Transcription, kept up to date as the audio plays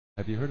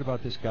Have you heard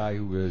about this guy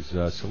who is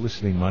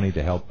soliciting money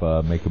to help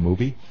make a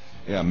movie?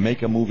 Yeah,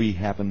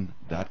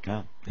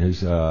 makeamoviehappen.com.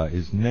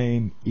 His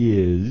name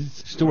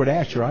is Stuart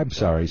Acher. I'm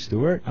sorry,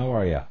 Stuart. How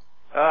are you?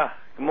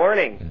 Good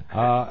morning.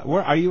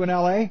 Where are you in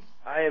L.A.?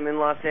 I am in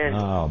Los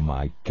Angeles. Oh,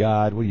 my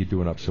God. What are you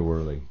doing up so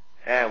early?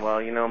 Yeah,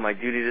 well, you know, my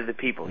duty to the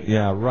people.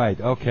 Yeah,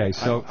 right. Okay,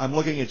 so... I'm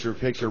looking at your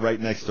picture right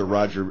next to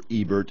Roger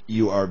Ebert.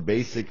 You are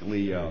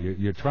basically...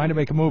 You're trying to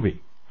make a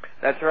movie.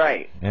 That's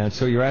right. And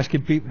so you're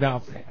asking people...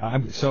 Now,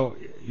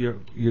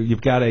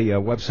 you've got a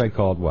website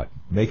called what?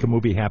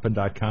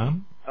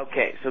 Makeamoviehappen.com?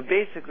 Okay, so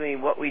basically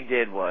what we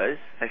did was,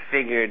 I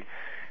figured,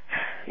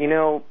 you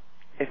know,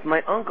 if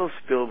my Uncle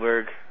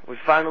Spielberg would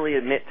finally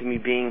admit to me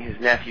being his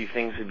nephew,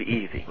 things would be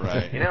easy.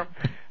 Right. You know?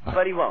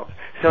 But he won't.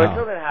 So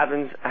until that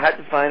happens, I had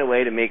to find a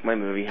way to make my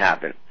movie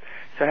happen.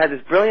 So I had this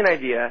brilliant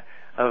idea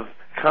of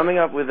coming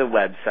up with a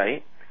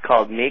website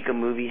called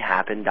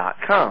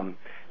makeamoviehappen.com,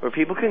 where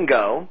people can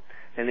go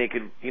and they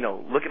could, you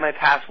know, look at my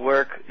past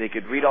work, they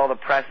could read all the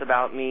press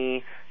about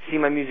me, see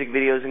my music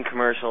videos and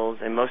commercials,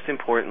 and most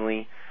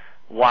importantly,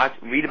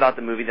 read about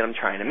the movie that I'm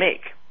trying to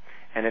make.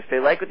 And if they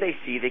like what they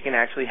see, they can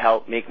actually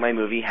help make my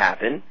movie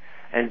happen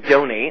and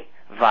donate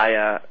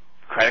via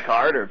credit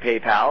card or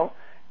PayPal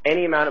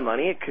any amount of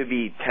money. It could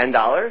be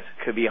 $10, it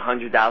could be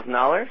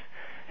 $100,000,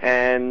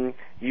 and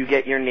you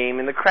get your name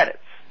in the credits.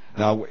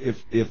 Now,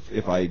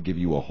 if I give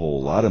you a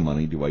whole lot of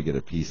money, do I get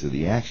a piece of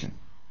the action?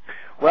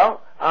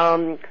 Well,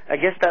 I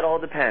guess that all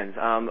depends.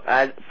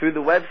 Through the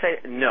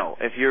website, no.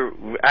 If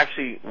you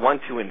actually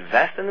want to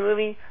invest in the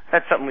movie,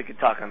 that's something we could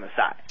talk on the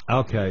side.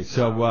 Okay,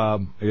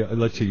 so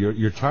let's see.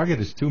 Your target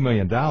is $2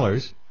 million.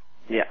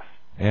 Yes.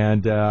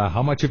 And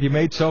how much have you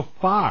made so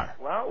far?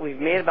 Well,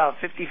 we've made about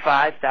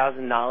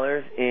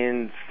 $55,000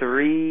 in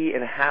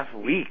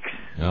 3.5 weeks.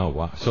 Oh,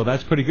 wow. So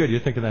that's pretty good.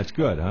 You're thinking that's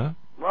good, huh?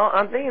 Well,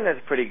 I'm thinking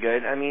that's pretty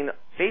good. I mean,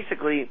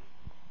 basically,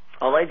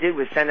 all I did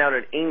was send out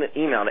an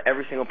email to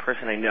every single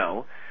person I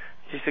know,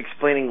 just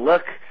explaining,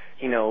 look,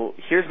 you know,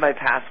 here's my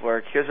past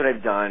work, here's what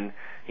I've done,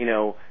 you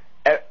know,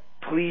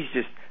 please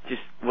just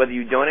whether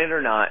you donate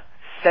or not,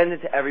 send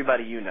it to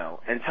everybody you know,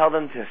 and tell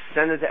them to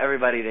send it to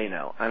everybody they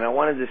know. And I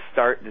wanted to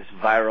start this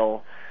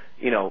viral,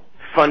 you know,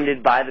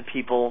 funded by the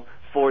people,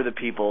 for the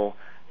people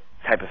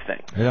type of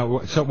thing.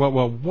 Yeah, so,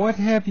 well, what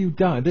have you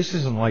done? This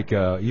isn't like,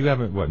 you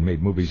haven't,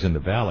 made movies in the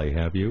Valley,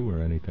 have you,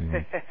 or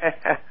anything?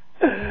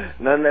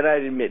 None that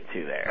I'd admit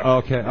to there.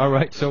 Okay, all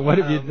right. So what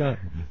have you done?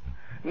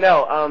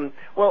 No,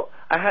 well,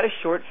 I had a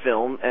short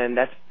film, and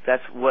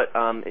that's what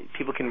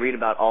people can read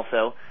about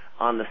also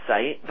on the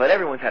site, but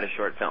everyone's had a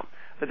short film.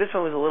 But this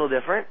one was a little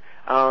different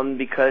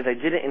because I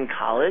did it in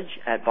college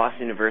at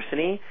Boston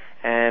University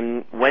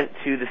and went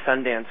to the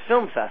Sundance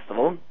Film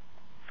Festival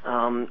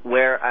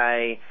where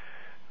I,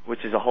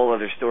 which is a whole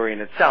other story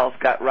in itself,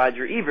 got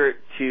Roger Ebert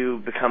to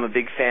become a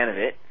big fan of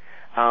it,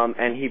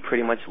 and he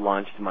pretty much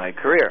launched my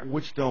career.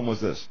 Which film was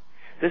this?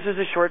 This was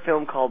a short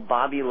film called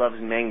Bobby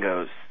Loves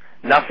Mangoes.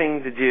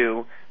 Nothing to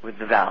do with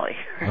the Valley.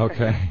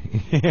 Okay.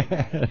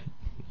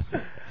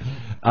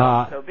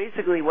 So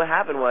basically what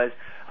happened was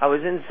I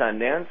was in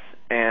Sundance,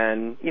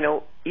 and, you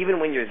know, even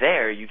when you're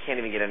there, you can't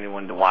even get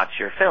anyone to watch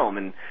your film,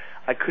 and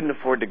I couldn't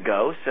afford to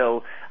go,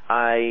 so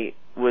I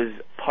was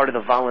part of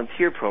the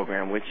volunteer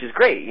program, which is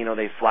great. You know,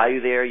 they fly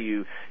you there,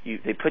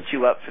 they put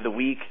you up for the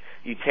week,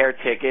 you tear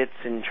tickets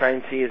and try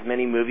and see as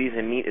many movies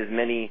and meet as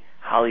many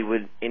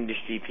Hollywood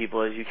industry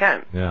people as you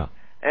can. Yeah.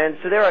 And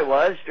so there I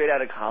was, straight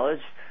out of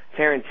college,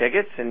 tearing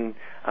tickets, and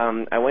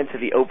I went to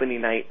the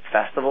opening night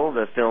festival,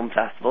 the film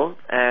festival,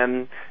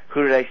 and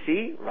who did I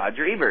see?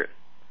 Roger Ebert.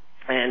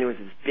 And it was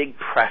this big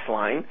press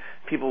line.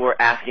 People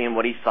were asking him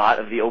what he thought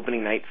of the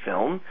opening night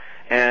film,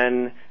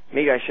 and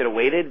maybe I should have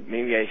waited,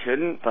 maybe I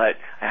shouldn't, but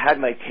I had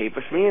my tape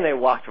with me, and I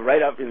walked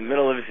right up in the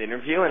middle of his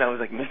interview, and I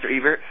was like, Mr.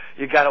 Ebert,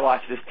 you got to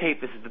watch this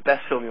tape. This is the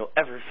best film you'll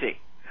ever see.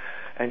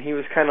 And he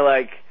was kind of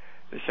like,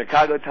 the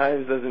Chicago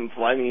Times doesn't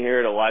fly me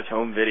here to watch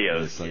home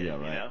videos. So, yeah,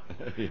 right.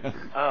 You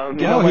know?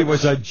 No, he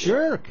was a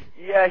jerk.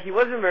 Yeah, he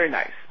wasn't very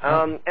nice.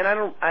 And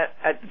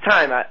at the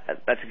time,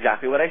 that's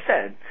exactly what I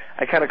said.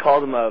 I kind of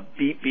called him a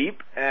beep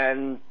beep,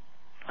 and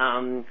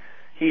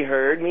he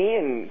heard me,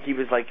 and he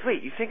was like,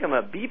 wait, you think I'm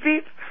a beep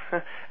beep?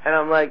 And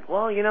I'm like,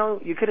 well, you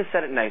know, you could have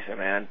said it nicer,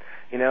 man,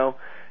 you know?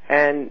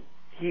 And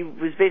he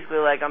was basically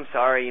like, I'm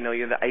sorry, you know,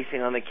 you're the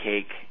icing on the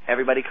cake.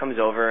 Everybody comes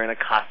over and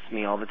accosts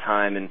me all the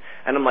time. And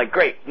I'm like,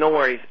 great, no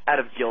worries, out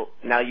of guilt,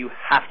 now you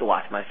have to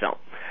watch my film.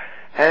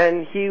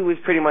 And he was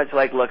pretty much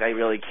like, look, I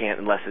really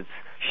can't unless it's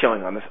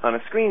showing on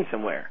a screen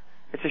somewhere.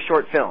 It's a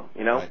short film,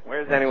 you know? Right.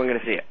 Where's anyone going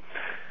to see it?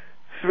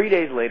 3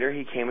 days later,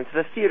 he came into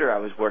the theater I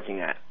was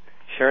working at.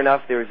 Sure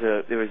enough, there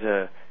was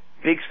a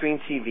big screen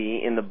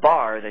TV in the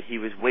bar that he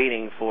was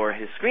waiting for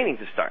his screening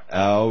to start.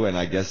 Oh, and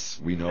I guess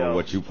we know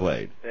what you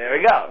played. There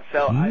we go.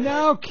 So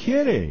no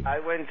kidding. I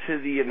went to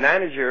the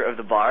manager of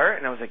the bar,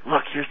 and I was like,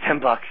 look, here's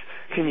 $10.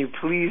 Can you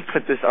please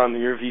put this on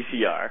your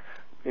VCR?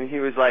 And he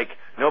was like,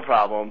 no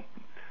problem.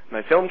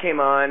 My film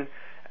came on.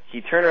 He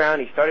turned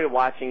around. He started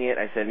watching it.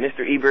 I said,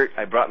 Mr. Ebert,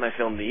 I brought my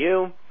film to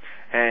you.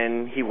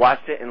 and he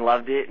watched it and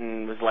loved it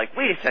and was like,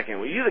 "Wait a second,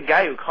 were you the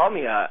guy who called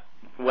me a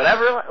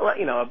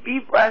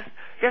beef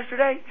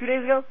yesterday, 2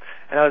 days ago?"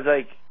 And I was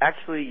like,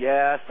 "Actually,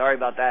 yeah, sorry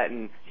about that."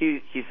 And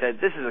he said,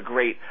 "This is a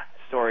great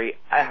story.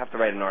 I have to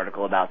write an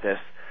article about this."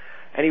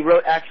 And he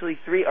wrote actually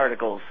 3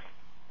 articles.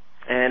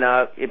 And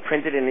it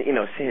printed in,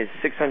 his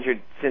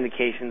 600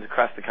 syndications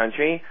across the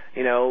country,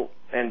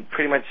 and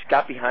pretty much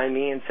got behind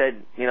me and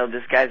said,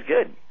 this guy's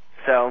good.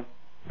 So.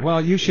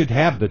 Well, you should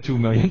have the $2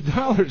 million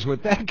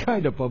with that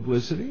kind of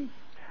publicity.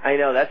 I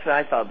know, that's what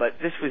I thought, but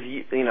this was,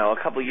 a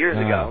couple years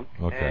ago.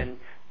 Okay. And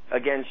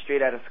again,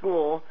 straight out of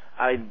school,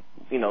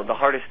 the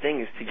hardest thing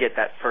is to get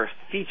that first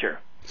feature.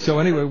 So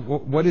anyway,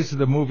 what is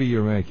the movie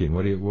you're making?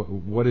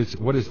 What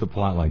is the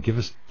plot line? Give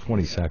us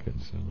 20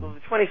 seconds. Well, the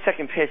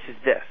 20-second pitch is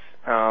this.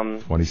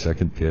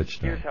 20-second pitch.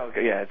 Here's how it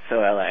goes. Yeah, it's so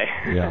LA.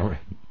 Yeah.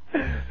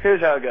 Right. Here's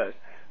how it goes.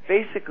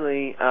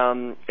 Basically,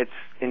 it's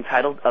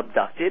entitled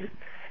Abducted,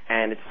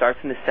 and it starts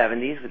in the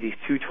 70s with these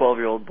 2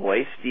 12-year-old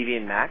boys, Stevie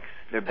and Max.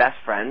 They're best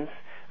friends,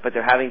 but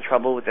they're having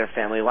trouble with their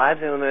family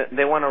lives, and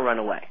they want to run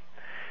away.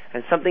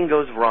 And something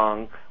goes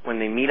wrong when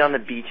they meet on the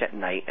beach at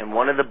night, and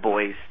one of the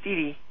boys,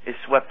 Stevie, is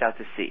swept out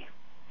to sea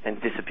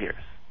and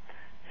disappears.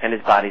 And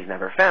his body's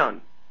never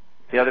found.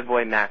 The other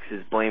boy, Max,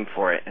 is blamed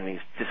for it, and he's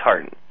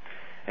disheartened.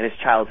 And his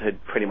childhood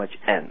pretty much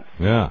ends.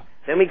 Yeah.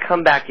 Then we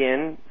come back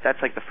in. That's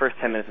like the first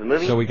 10 minutes of the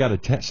movie. So we got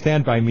a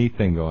Stand By Me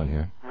thing going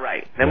here.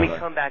 Right. Then we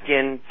come back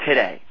in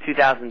today,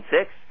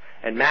 2006,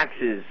 and Max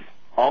is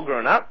all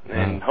grown up,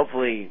 and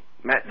hopefully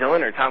Matt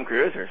Dillon or Tom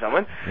Cruise or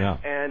someone. Yeah.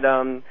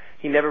 And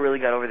he never really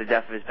got over the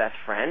death of his best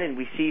friend, and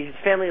we see his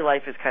family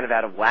life is kind of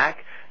out of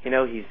whack.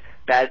 He's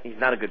bad. He's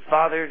not a good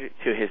father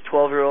to his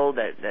 12-year-old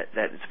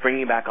that's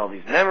bringing back all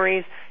these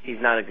memories. He's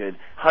not a good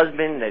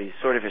husband that he's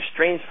sort of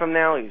estranged from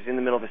now. He's in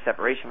the middle of a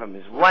separation from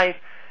his wife,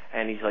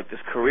 and he's like this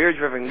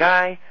career-driven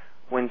guy.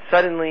 When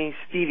suddenly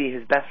Stevie,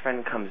 his best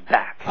friend, comes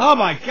back. Oh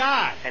my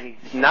God! And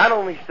he's not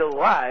only still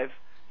alive,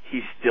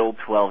 he's still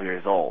 12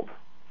 years old.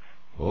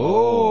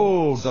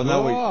 Oh, so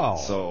now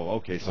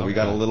we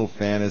got a little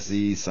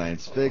fantasy,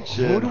 science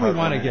fiction. Who do we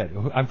want to get?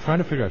 I'm trying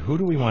to figure out who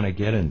do we want to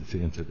get into.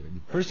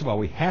 First of all,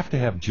 we have to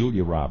have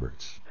Julia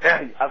Roberts.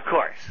 Of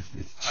course.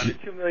 On a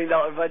 $2 million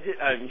budget,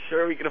 I'm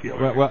sure we can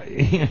afford it.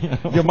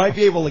 Well, you might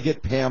be able to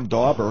get Pam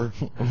Dauber.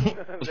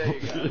 There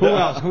you go. Who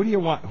else? Who do you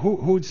want?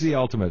 Who's the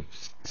ultimate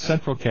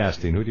central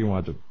casting? Who do you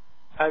want to?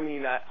 I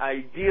mean,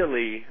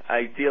 ideally,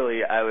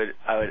 I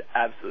would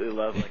absolutely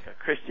love like a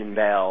Christian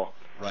Bale.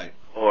 Right.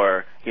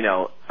 Or,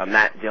 a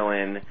Matt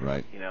Dillon,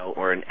 right.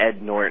 Or an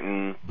Ed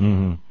Norton,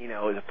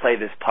 to play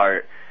this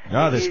part.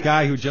 Oh, this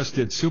guy who just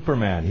did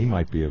Superman, he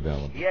might be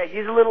available. Yeah,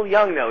 he's a little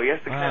young, though. He has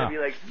to kind of be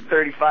like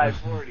 35,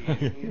 40,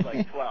 and he's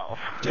like 12.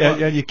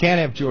 And you can't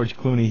have George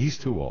Clooney. He's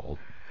too old.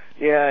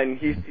 Yeah, and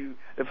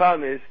the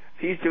problem is,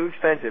 he's too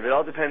expensive. It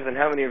all depends on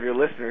how many of your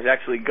listeners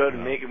actually go to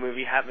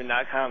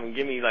makeamoviehappen.com and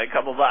give me like a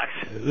couple bucks.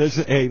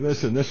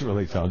 Listen, this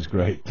really sounds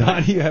great.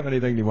 Don, do you have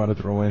anything you want to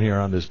throw in here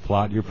on this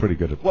plot? You're pretty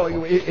good at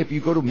Well, if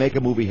you go to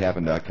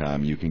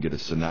makeamoviehappen.com, you can get a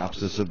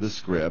synopsis of the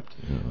script.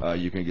 Yeah.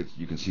 You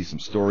can see some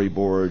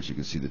storyboards. You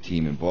can see the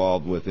team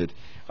involved with it.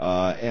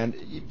 And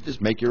you just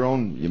make your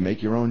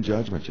own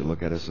judgment. You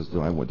look at it and say,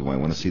 do I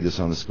want to see this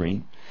on the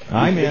screen?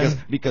 I'm in.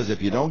 Because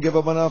if you don't give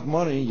up enough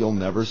money, you'll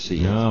never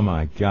see it. Oh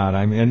my God!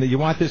 And you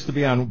want this to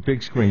be on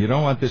big screen. You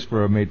don't want this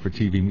for a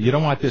made-for-TV. You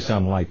don't want this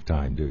on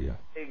Lifetime, do you?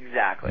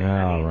 Exactly.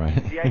 All right.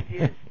 The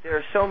idea is there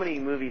are so many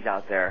movies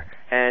out there,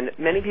 and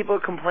many people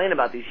complain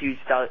about these huge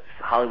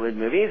Hollywood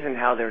movies and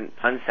how they're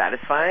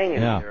unsatisfying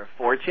and they're a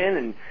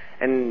fortune.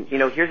 And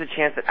here's a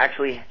chance that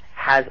actually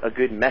has a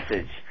good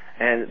message,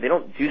 and they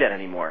don't do that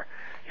anymore.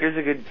 Here's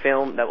a good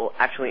film that will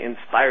actually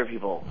inspire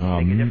people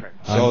to make a difference.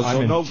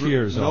 I'm in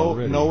tears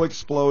already. No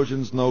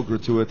explosions, no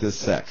gratuitous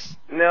sex.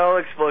 No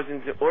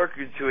explosions or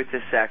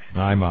gratuitous sex.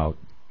 I'm out.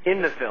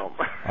 In the film.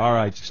 All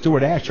right.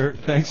 Stuart Acher,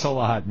 thanks a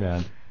lot,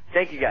 man.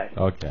 Thank you, guys.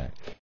 Okay.